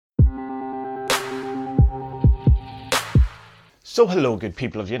So hello good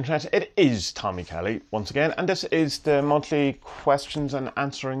people of the internet, it is Tommy Kelly once again, and this is the monthly questions and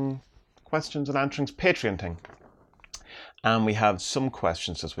answerings Patreon thing. And we have some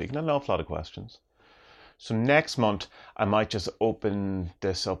questions this week, not an awful lot of questions. So next month I might just open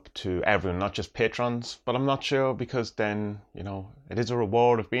this up to everyone, not just patrons, but I'm not sure because then, it is a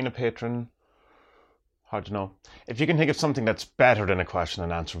reward of being a patron. Hard to know. If you can think of something that's better than a question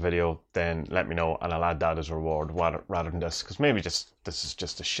and answer video, then let me know and I'll add that as a reward rather than this, because maybe this is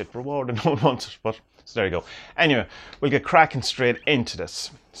just a shit reward and no one wants it. But so there you go. Anyway, we'll get cracking straight into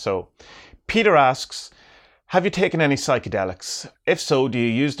this. So Peter asks, have you taken any psychedelics? If so, do you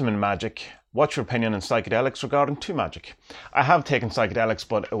use them in magic? What's your opinion on psychedelics regarding to magic? I have taken psychedelics,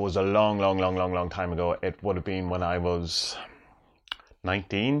 but it was a long time ago. It would have been when I was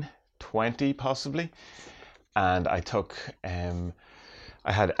 19, 20 possibly. And I took, I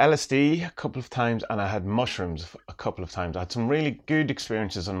had LSD a couple of times and I had mushrooms a couple of times. I had some really good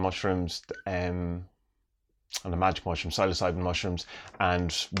experiences on mushrooms, on the magic mushrooms, psilocybin mushrooms,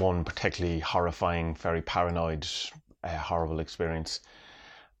 and one particularly horrifying, very paranoid, horrible experience.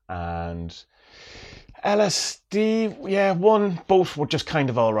 And LSD, yeah, both were just kind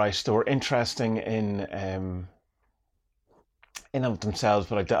of all right. They were interesting in of themselves,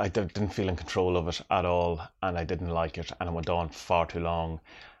 but I didn't feel in control of it at all, and I didn't like it, and it went on far too long,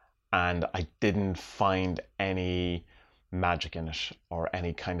 and I didn't find any magic in it or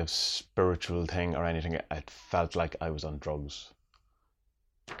any kind of spiritual thing or anything. It felt like I was on drugs.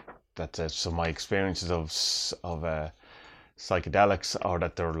 That's it. So my experiences of psychedelics are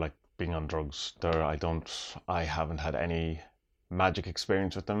that they're like being on drugs. I haven't had any magic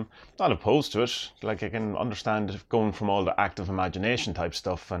experience with them. Not opposed to it. Like, I can understand going from all the active imagination type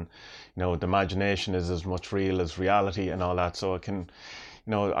stuff, and the imagination is as much real as reality and all that. So I can,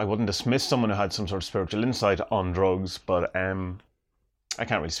 I wouldn't dismiss someone who had some sort of spiritual insight on drugs, but I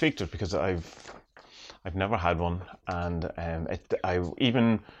can't really speak to it because I've never had one, and I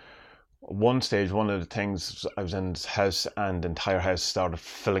even one stage, one of the things, I was in this house and the entire house started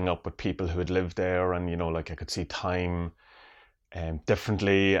filling up with people who had lived there, and like I could see time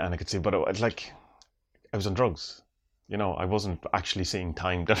differently, and I could see, but I was on drugs. I wasn't actually seeing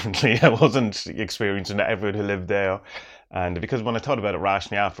time differently. I wasn't experiencing everyone who lived there, and because when I thought about it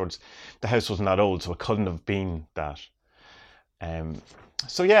rationally afterwards, the house wasn't that old, so it couldn't have been that.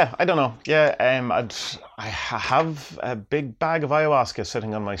 So yeah, I don't know. Yeah, I have a big bag of ayahuasca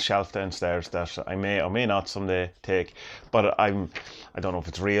sitting on my shelf downstairs that I may or may not someday take, but I don't know if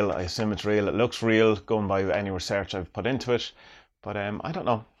it's real. I assume it's real. It looks real going by any research I've put into it. But I don't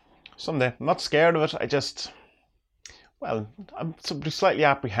know. Someday. I'm not scared of it. I'm slightly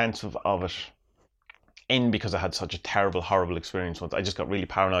apprehensive of it. Because I had such a terrible, horrible experience once. I just got really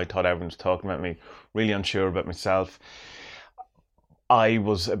paranoid, thought everyone was talking about me, really unsure about myself. I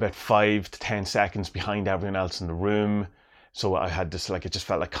was about 5 to 10 seconds behind everyone else in the room. So I had this, it just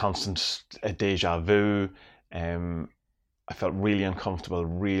felt like constant deja vu. I felt really uncomfortable,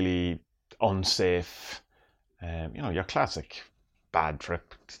 really unsafe. Your classic bad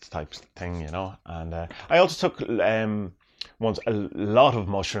trip type thing, and I also took once a lot of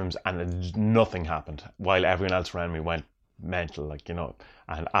mushrooms and nothing happened while everyone else around me went mental,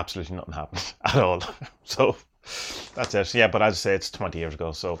 and absolutely nothing happened at all. So that's it. Yeah, but as I say, it's 20 years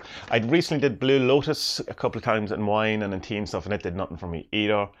ago. So I recently did Blue Lotus a couple of times in wine and in tea and stuff, and it did nothing for me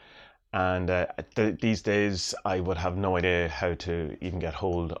either. And these days I would have no idea how to even get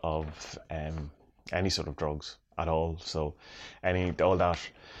hold of any sort of drugs at all. So all that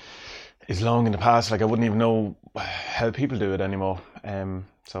is long in the past. I wouldn't even know how people do it anymore.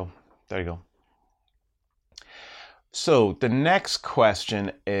 So there you go. So the next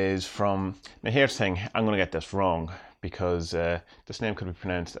question is from, now here's the thing, I'm going to get this wrong because this name could be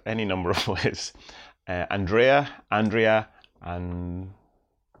pronounced any number of ways. Andrea, and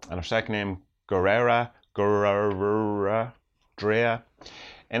her second name, Guerrera.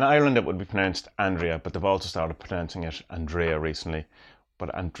 In Ireland it would be pronounced Andrea, but they've also started pronouncing it Andrea recently.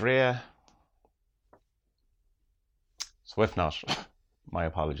 But Andrea, so if not, my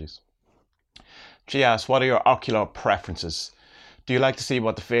apologies. She asks, what are your ocular preferences? Do you like to see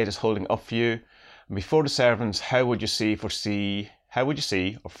what the fate is holding up for you? And before the servants, how would you see, foresee,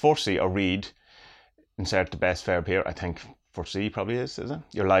 or read, insert the best verb here, I think foresee probably is it?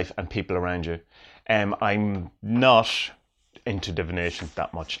 Your life and people around you. I'm not into divination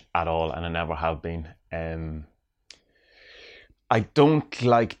that much at all, and I never have been. I don't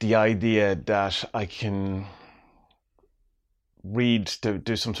like the idea that I can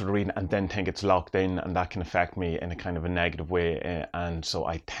do some sort of reading and then think it's locked in, and that can affect me in a kind of a negative way, and so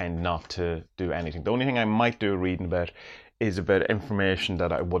I tend not to do anything. The only thing I might do reading about is about information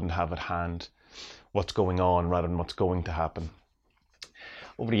that I wouldn't have at hand, what's going on rather than what's going to happen.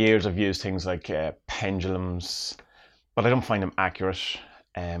 Over the years I've used things like pendulums, but I don't find them accurate.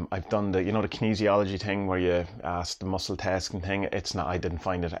 I've done the kinesiology thing where you ask the muscle testing thing. I didn't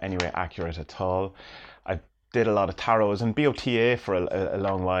find it anyway accurate at all. I did a lot of tarot. I was in BOTA for a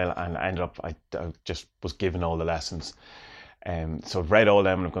long while, and I just was given all the lessons. So I've read all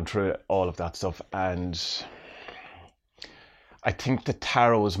them and I've gone through all of that stuff, and I think the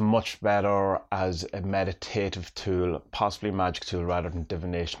tarot is much better as a meditative tool, possibly a magic tool rather than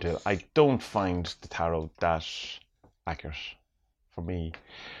divination tool. I don't find the tarot that accurate for me.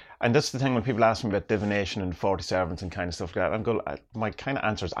 And that's the thing when people ask me about divination and 40 servants and kind of stuff like that, my kind of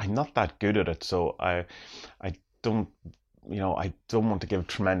answer is I'm not that good at it, so I don't want to give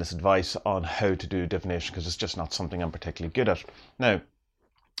tremendous advice on how to do divination because it's just not something I'm particularly good at. Now,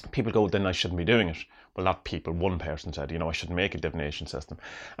 people go, then I shouldn't be doing it. Well, not people, one person said, I shouldn't make a divination system.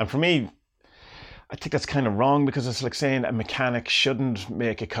 And for me, I think that's kind of wrong, because it's like saying a mechanic shouldn't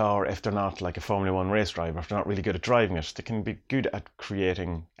make a car if they're not like a Formula One race driver, if they're not really good at driving it. They can be good at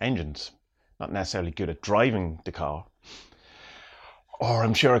creating engines, not necessarily good at driving the car. Or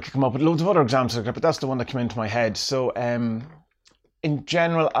I'm sure I could come up with loads of other examples, but that's the one that came into my head. So in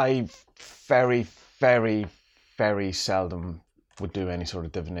general, I very, very, very seldom would do any sort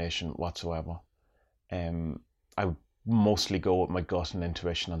of divination whatsoever. I would mostly go with my gut and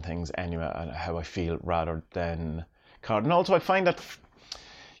intuition on things anyway, and how I feel, rather than card. And also I find that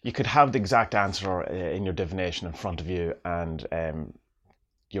you could have the exact answer in your divination in front of you, and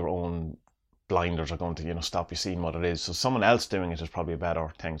your own blinders are going to stop you seeing what it is. So someone else doing it is probably a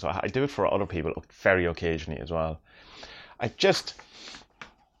better thing. So I do it for other people very occasionally as well. I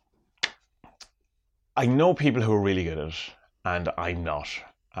know people who are really good at it, and I'm not.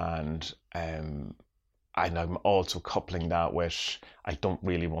 And I'm also coupling that with I don't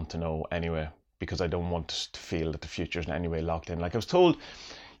really want to know anyway, because I don't want to feel that the future is in any way locked in. Like I was told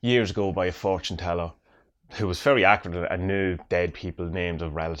years ago by a fortune teller who was very accurate and knew dead people, names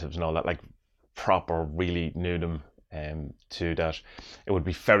of relatives and all that, like proper, really knew them, to that it would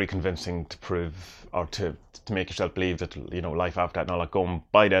be very convincing to prove, or to make yourself believe that life after that and all that, go and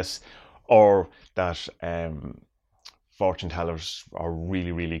buy this, or that fortune tellers are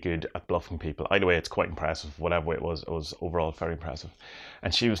really, really good at bluffing people. Either way, it's quite impressive. Whatever way it was overall very impressive.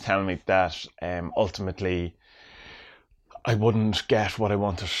 And she was telling me that ultimately I wouldn't get what I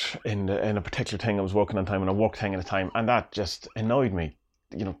wanted in a particular thing I was working on time, and a work thing at a time, and that just annoyed me,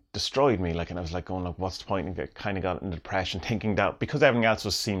 destroyed me. Like, and I was like going, like, what's the point? And kind of got into depression, thinking that because everything else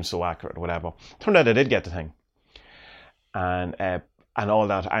seemed so accurate or whatever. Turned out I did get the thing, and all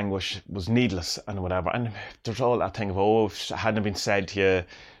that anguish was needless and whatever. And there's all that thing of, if it hadn't been said to you,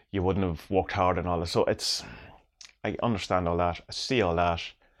 you wouldn't have worked hard and all that. So I understand all that. I see all that.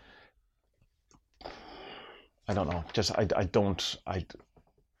 I don't know. Just I don't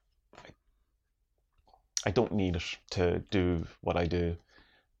need it to do what I do,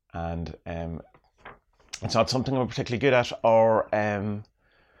 and it's not something I'm particularly good at or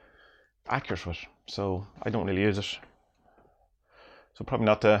accurate with. So I don't really use it. So probably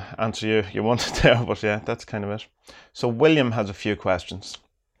not the answer you wanted there, but yeah, that's kind of it. So William has a few questions.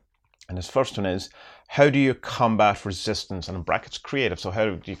 And his first one is, how do you combat resistance? And in brackets, creative. So how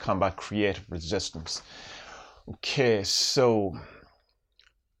do you combat creative resistance? Okay, so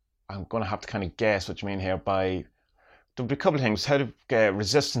I'm going to have to kind of guess what you mean here by, there'll be a couple of things. How to get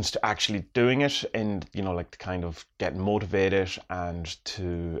resistance to actually doing it, and, like to kind of get motivated and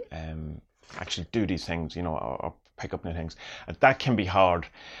to actually do these things, or pick up new things. And that can be hard.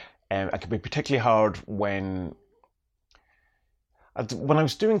 It can be particularly hard when I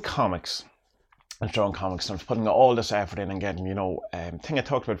was doing comics and drawing comics, and I was putting all this effort in and getting, thing I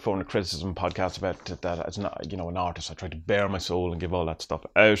talked about before in the criticism podcast about that as not, an artist, I tried to bare my soul and give all that stuff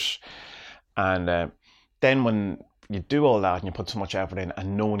out. And then when you do all that and you put so much effort in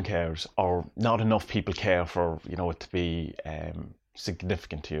and no one cares, or not enough people care for, it to be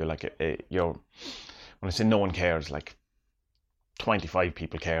significant to you, like when I say no one cares, like 25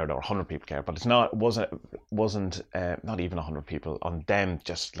 people cared or 100 people cared, but it wasn't not even 100 people on them,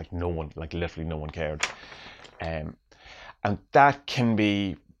 just like no one, like literally no one cared. And that can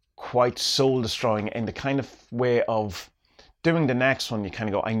be quite soul destroying in the kind of way of doing the next one. You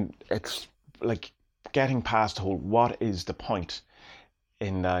kind of go, it's like getting past the whole, what is the point?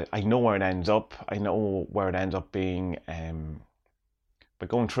 In that I know where it ends up. I know where it ends up being, but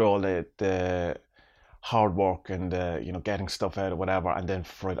going through all the hard work and getting stuff out or whatever, and then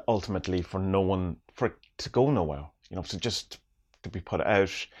for it ultimately for it to go nowhere, so just to be put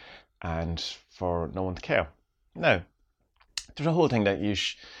out and for no one to care. Now, there's a whole thing that you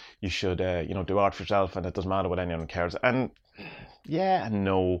should do art for yourself, and it doesn't matter what anyone cares. And yeah and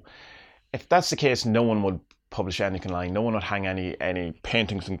no. If that's the case, no one would publish anything online. No one would hang any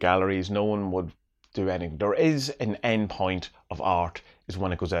paintings in galleries. No one would do anything. There is an end point of art, is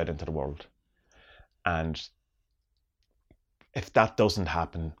when it goes out into the world. And if that doesn't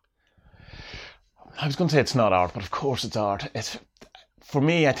happen, I was going to say it's not art, but of course it's art. For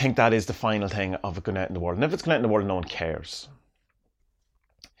me, I think that is the final thing of it going out in the world. And if it's going out in the world, no one cares.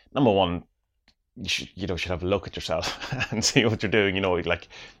 Number one, you should have a look at yourself and see what you're doing. Like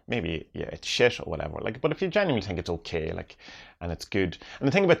maybe it's shit or whatever. But if you genuinely think it's okay, and it's good. And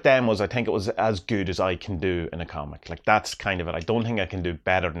the thing about them was, I think it was as good as I can do in a comic. That's kind of it. I don't think I can do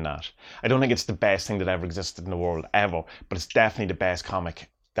better than that. I don't think it's the best thing that ever existed in the world ever, but it's definitely the best comic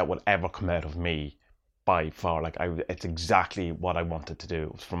that would ever come out of me by far. It's exactly what I wanted to do.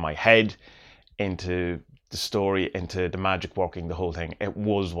 It was from my head into the story, into the magic working, the whole thing. It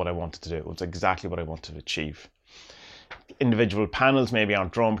was what I wanted to do. It was exactly what I wanted to achieve. Individual panels maybe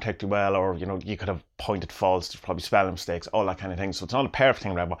aren't drawn particularly well, or you could have pointed faults, there's probably spelling mistakes, all that kind of thing. So it's not a perfect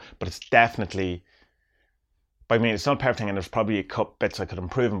thing, whatever, but it's definitely, it's not a perfect thing, and there's probably a couple bits I could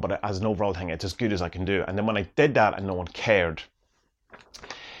improve on, but as an overall thing, it's as good as I can do. And then when I did that and no one cared,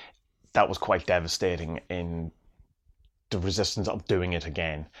 that was quite devastating in the resistance of doing it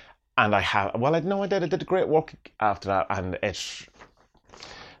again. And I did great work after that, and it's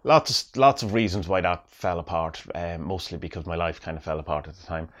lots of reasons why that fell apart, mostly because my life kind of fell apart at the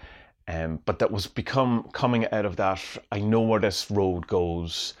time. But that was coming out of that, I know where this road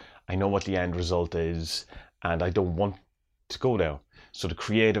goes, I know what the end result is, and I don't want to go there. So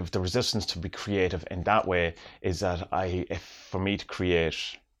the resistance to be creative in that way is that for me to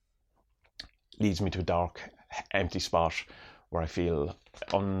create leads me to a dark, empty spot where I feel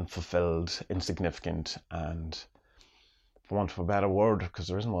unfulfilled, insignificant, and, for want of a better word, because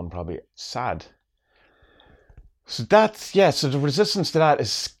there isn't one, probably sad. So so the resistance to that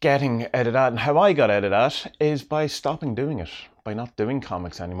is getting out of that. And how I got out of that is by stopping doing it, by not doing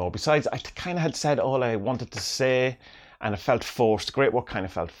comics anymore. Besides, I kind of had said all I wanted to say, and it felt forced. Great work kind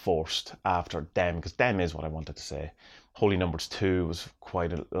of felt forced after Dem, because Dem is what I wanted to say. Holy Numbers 2 was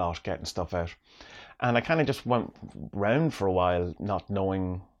quite a lot getting stuff out. And I kind of just went round for a while not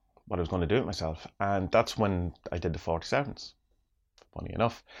knowing what I was going to do with myself. And that's when I did the 47s, funny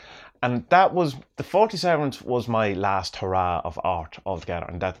enough. And the 47s was my last hurrah of art altogether.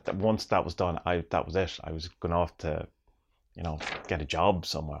 And that once that was done, that was it. I was going off to, get a job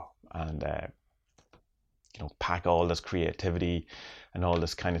somewhere and, pack all this creativity and all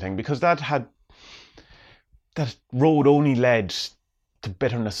this kind of thing. Because that road only led to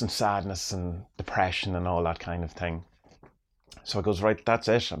bitterness and sadness and depression and all that kind of thing. So I goes, right, that's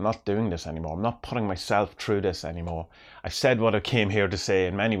it. I'm not doing this anymore. I'm not putting myself through this anymore. I've said what I came here to say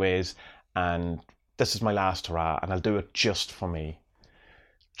in many ways, and this is my last hurrah, and I'll do it just for me.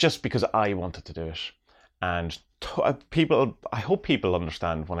 Just because I wanted to do it. And I hope people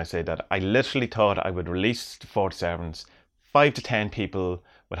understand when I say that. I literally thought I would release the 47s, 5 to 10 people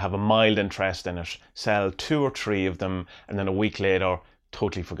would have a mild interest in it, sell 2 or 3 of them, and then a week later,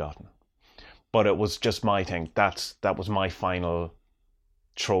 totally forgotten. But it was just my thing. That was my final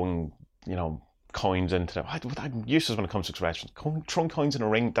throwing, coins into them. I'm useless when it comes to expressions. Throwing coins in a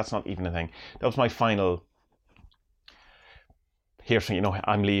ring, that's not even a thing. That was my final. Here's me,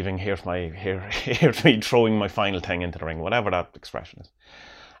 I'm leaving. Here's me throwing my final thing into the ring, whatever that expression is.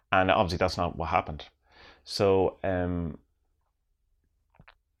 And obviously, that's not what happened. So,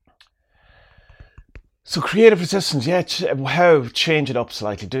 So creative resistance, change it up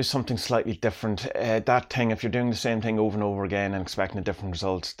slightly, do something slightly different. That thing, if you're doing the same thing over and over again and expecting a different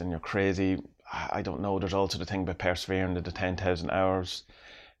result, then you're crazy. I don't know. There's also the thing about persevering to the 10,000 hours.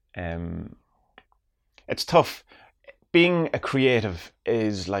 It's tough. Being a creative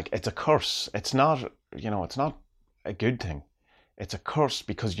is it's a curse. It's not, it's not a good thing. It's a curse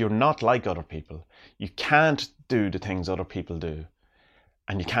because you're not like other people. You can't do the things other people do,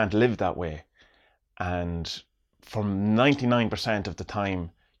 and you can't live that way. And from 99% of the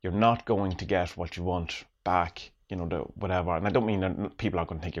time, you're not going to get what you want back, whatever. And I don't mean that people are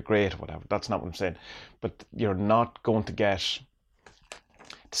going to think you're great or whatever. That's not what I'm saying. But you're not going to get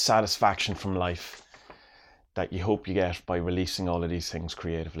the satisfaction from life that you hope you get by releasing all of these things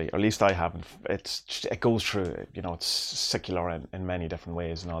creatively. Or at least I haven't. It goes through, it's secular in many different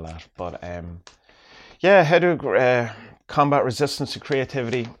ways and all that. But how to combat resistance to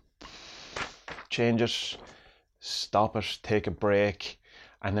creativity. change it, stop it, take a break,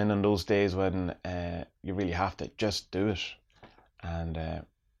 and then on those days when you really have to, just do it, and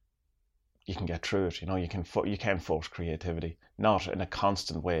you can get through it. You can force creativity, not in a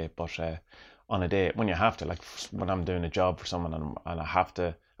constant way, but on a day when you have to, like when I'm doing a job for someone and I have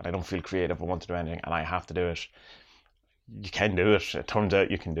to, and I don't feel creative, I want to do anything, and I have to do it. You can do it. It turns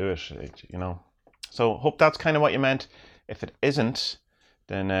out you can do it. So hope that's kind of what you meant. If it isn't,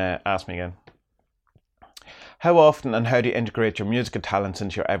 then ask me again. How often and how do you integrate your musical talents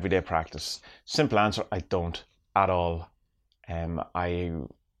into your everyday practice? Simple answer: I don't at all.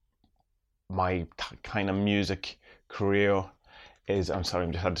 My kind of music career is, I'm sorry,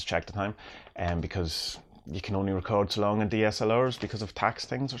 I just had to check the time, because you can only record so long in DSLRs because of tax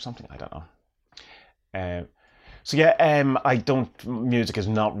things or something. I don't know. So yeah, music is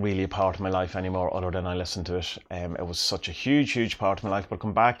not really a part of my life anymore, other than I listen to it. It was such a huge part of my life. But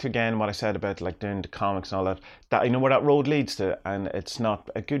come back to again what I said about like doing the comics and all that I know where that road leads to, and it's not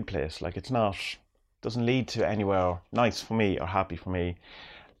a good place. Like doesn't lead to anywhere nice for me or happy for me.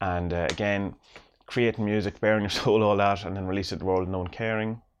 And again, creating music, bearing your soul, all that, and then release it to the world, no one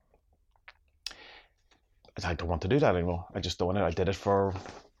caring. I don't want to do that anymore. I just don't want it. I did it for,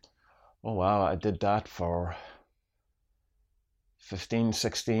 I did that for 15,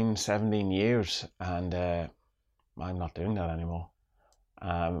 16, 17 years, and I'm not doing that anymore.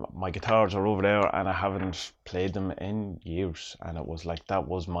 My guitars are over there and I haven't played them in years, and it was like, that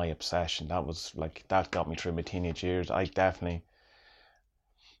was my obsession. That got me through my teenage years. I definitely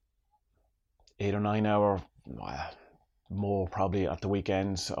 8 or 9 hour, more probably at the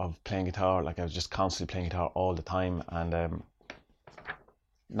weekends of playing guitar. Like I was just constantly playing guitar all the time, and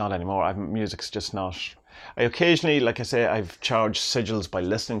not anymore. Music's just not. I occasionally, like I say, I've charged sigils by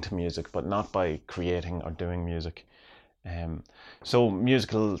listening to music, but not by creating or doing music. So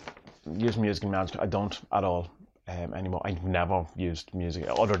using music in magic, I don't at all anymore. I've never used music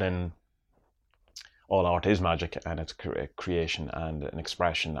other than all art is magic, and it's creation and an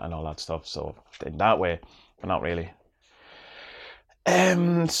expression and all that stuff. So in that way, but not really.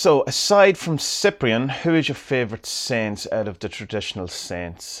 So aside from Cyprian, who is your favourite saint out of the traditional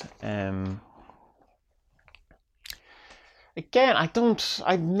saints? Again,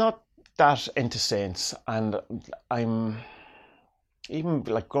 I'm not that into saints, and I'm even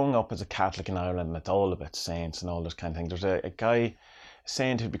like growing up as a Catholic in Ireland, and it's all about saints and all this kind of thing. There's a guy,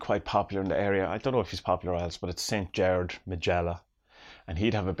 saint who'd be quite popular in the area. I don't know if he's popular else, but it's Saint Gerard Majella, and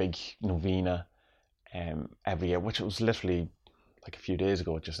he'd have a big novena every year, which was literally like a few days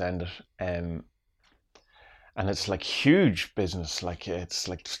ago. It just ended, and it's like huge business. Like it's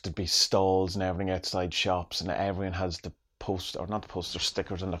like to be stalls and everything outside shops, and everyone has the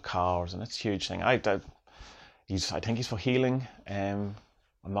stickers in their cars, and it's a huge thing. I think he's for healing. I'm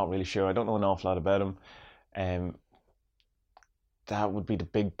not really sure. I don't know an awful lot about him. That would be the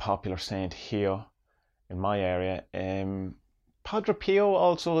big popular saint here in my area. Padre Pio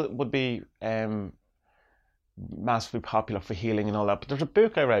also would be massively popular for healing and all that. But there's a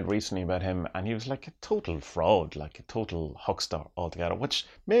book I read recently about him, and he was like a total fraud, like a total huckster altogether, which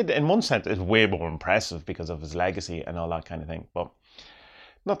made, in one sense, is way more impressive because of his legacy and all that kind of thing. But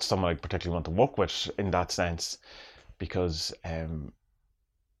not someone I particularly want to work with in that sense, because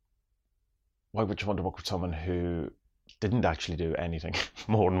why would you want to work with someone who didn't actually do anything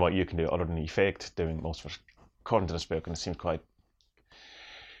more than what you can do, other than he faked doing most of it, according to this book? And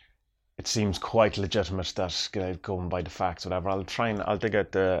it seems quite legitimate that going by the facts, whatever. I'll dig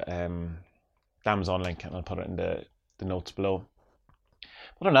out the Amazon link and I'll put it in the notes below.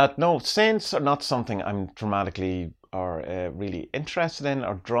 Other than that, no, saints are not something I'm dramatically or really interested in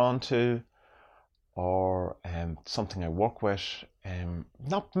or drawn to, or something I work with.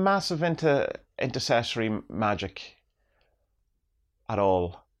 Not massive into intercessory magic at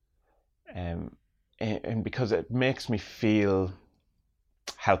all, and because it makes me feel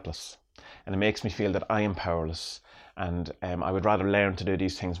helpless, and it makes me feel that I am powerless, and I would rather learn to do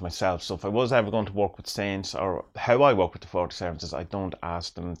these things myself. So if I was ever going to work with saints, or how I work with the 40 services, I don't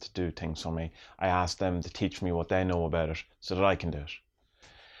ask them to do things for me. I ask them to teach me what they know about it so that I can do it.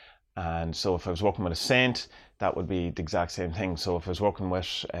 And so if I was working with a saint, that would be the exact same thing. So if I was working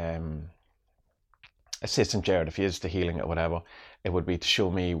with St. Gerard, if he is the healing or whatever, it would be to show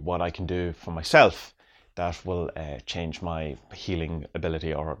me what I can do for myself that will change my healing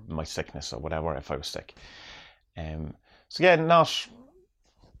ability or my sickness or whatever if I was sick. So yeah, not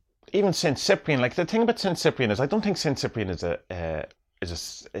even Saint Cyprian. Like the thing about Saint Cyprian is, I don't think Saint Cyprian is a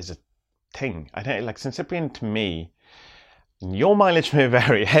thing. I think like Saint Cyprian to me, your mileage may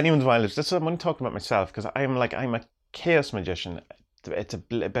vary, anyone's mileage. I'm only talking about myself, because I'm a chaos magician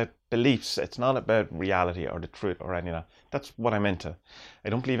about beliefs. It's not about reality or the truth or any of that. That's what I'm into. I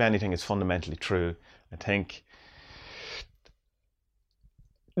don't believe anything is fundamentally true. I think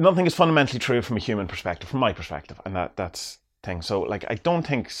nothing is fundamentally true from a human perspective, from my perspective, and that's thing. So, like, I don't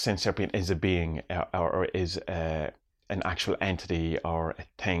think Saint Cyprian is a being or is an actual entity or a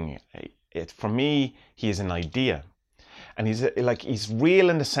thing. For me, he is an idea, and he's real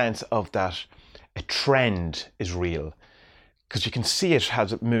in the sense of that a trend is real, because you can see it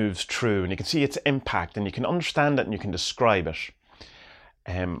as it moves through, and you can see its impact, and you can understand it, and you can describe it,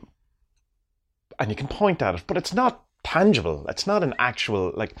 and you can point at it, but it's not tangible. It's not an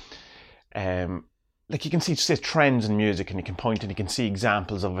actual like you can see say trends in music, and you can point and you can see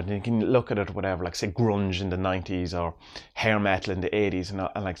examples of it, and you can look at it or whatever, like say grunge in the 90s or hair metal in the 80s,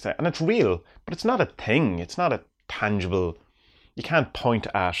 and like that, and it's real, but it's not a thing. It's not a tangible. You can't point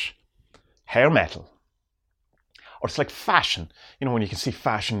at hair metal. Or it's like fashion, when you can see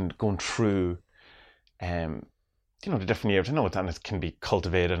fashion going through the different years. I know and it can be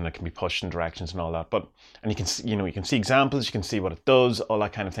cultivated and it can be pushed in directions and all that, but and you can see, you can see examples, you can see what it does, all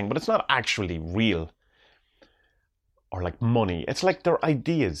that kind of thing, but it's not actually real. Or like money, it's like they're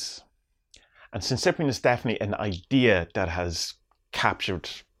ideas, and Saint Cyprian is definitely an idea that has captured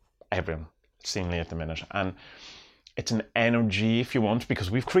everyone seemingly at the minute, and it's an energy, if you want,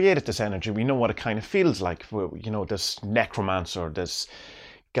 because we've created this energy. We know what it kind of feels like. This necromancer, this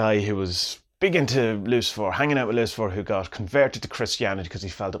guy who was big into Lucifer, hanging out with Lucifer, who got converted to Christianity because he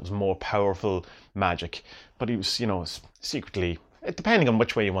felt it was more powerful magic. But he was, secretly, depending on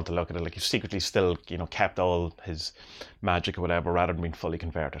which way you want to look at it, like he secretly still, kept all his magic or whatever, rather than being fully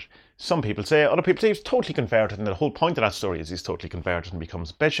converted. Some people say, other people say he's totally converted, and the whole point of that story is he's totally converted and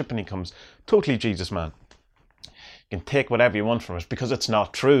becomes bishop and he becomes totally Jesus man. You can take whatever you want from it because it's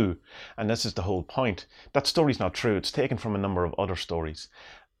not true, and this is the whole point. That story's not true. It's taken from a number of other stories,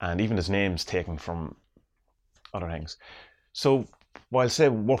 and even his name's taken from other things. So while say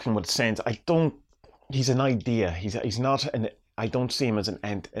working with saints, he's an idea. He's not I don't see him as an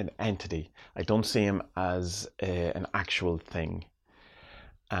entity. I don't see him as an actual thing,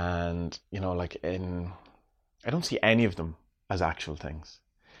 and I don't see any of them as actual things.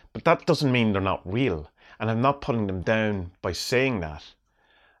 But that doesn't mean they're not real. And I'm not putting them down by saying that.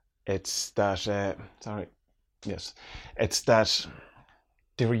 It's that, it's that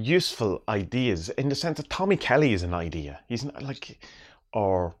they're useful ideas in the sense that Tommy Kelly is an idea. He's not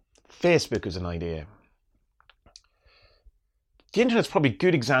or Facebook is an idea. The internet's probably a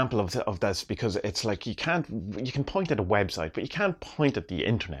good example of this, because it's like you can point at a website, but you can't point at the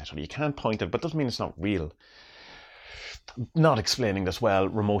internet, or you can't point at, but it doesn't mean it's not real. Not explaining this well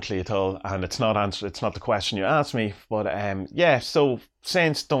remotely at all, and it's not the question you asked me, but so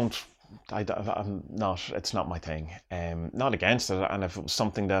saints I'm not, it's not my thing. Not against it, and if it was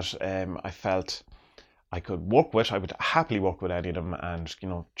something that I felt I could work with, I would happily work with any of them and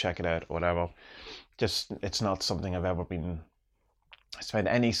check it out or whatever. Just it's not something I've ever spent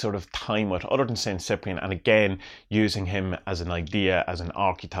any sort of time with other than Saint Cyprian, and again using him as an idea, as an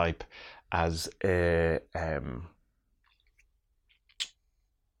archetype, as a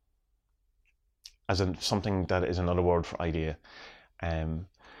something that is another word for idea.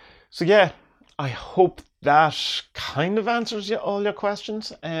 So yeah, I hope that kind of answers all your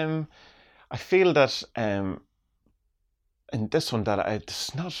questions. I feel that in this one that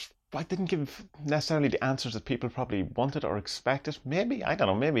I didn't give necessarily the answers that people probably wanted or expected. Maybe, I don't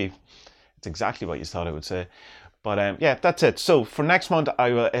know, maybe it's exactly what you thought I would say. But yeah, that's it. So for next month,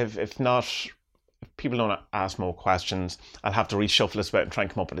 I will, if people don't ask more questions, I'll have to reshuffle this bit and try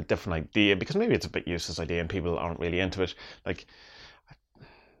and come up with a different idea, because maybe it's a bit useless idea and people aren't really into it. Like,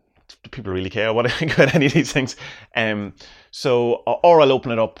 do people really care what I think about any of these things? Or I'll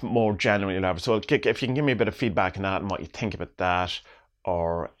open it up more generally. So if you can give me a bit of feedback on that and what you think about that,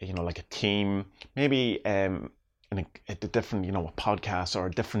 or like a team, maybe a different a podcast or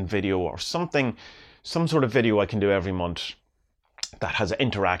a different video or something, some sort of video I can do every month that has an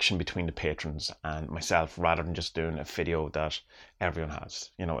interaction between the patrons and myself, rather than just doing a video that everyone has,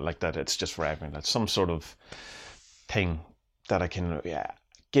 like that it's just for everyone. That's some sort of thing that I can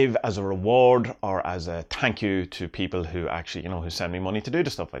give as a reward or as a thank you to people who actually, who send me money to do the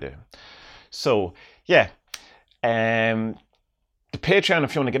stuff I do. So yeah, the Patreon,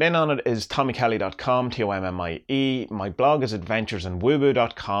 if you want to get in on it, is tommykelly.com, TOMMIE. My blog is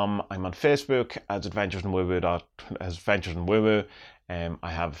adventuresinwoowoo.com. I'm on Facebook as Adventures in Woowoo.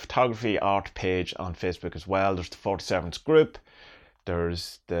 I have a photography art page on Facebook as well. There's the 47s group.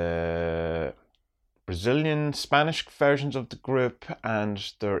 There's the Brazilian, Spanish versions of the group,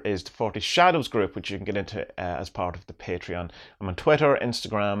 and there is the 40 Shadows group, which you can get into as part of the Patreon. I'm on Twitter,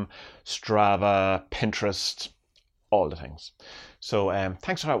 Instagram, Strava, Pinterest, all the things. So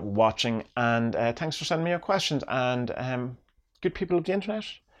thanks for watching, and thanks for sending me your questions. And good people of the internet,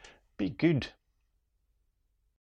 be good.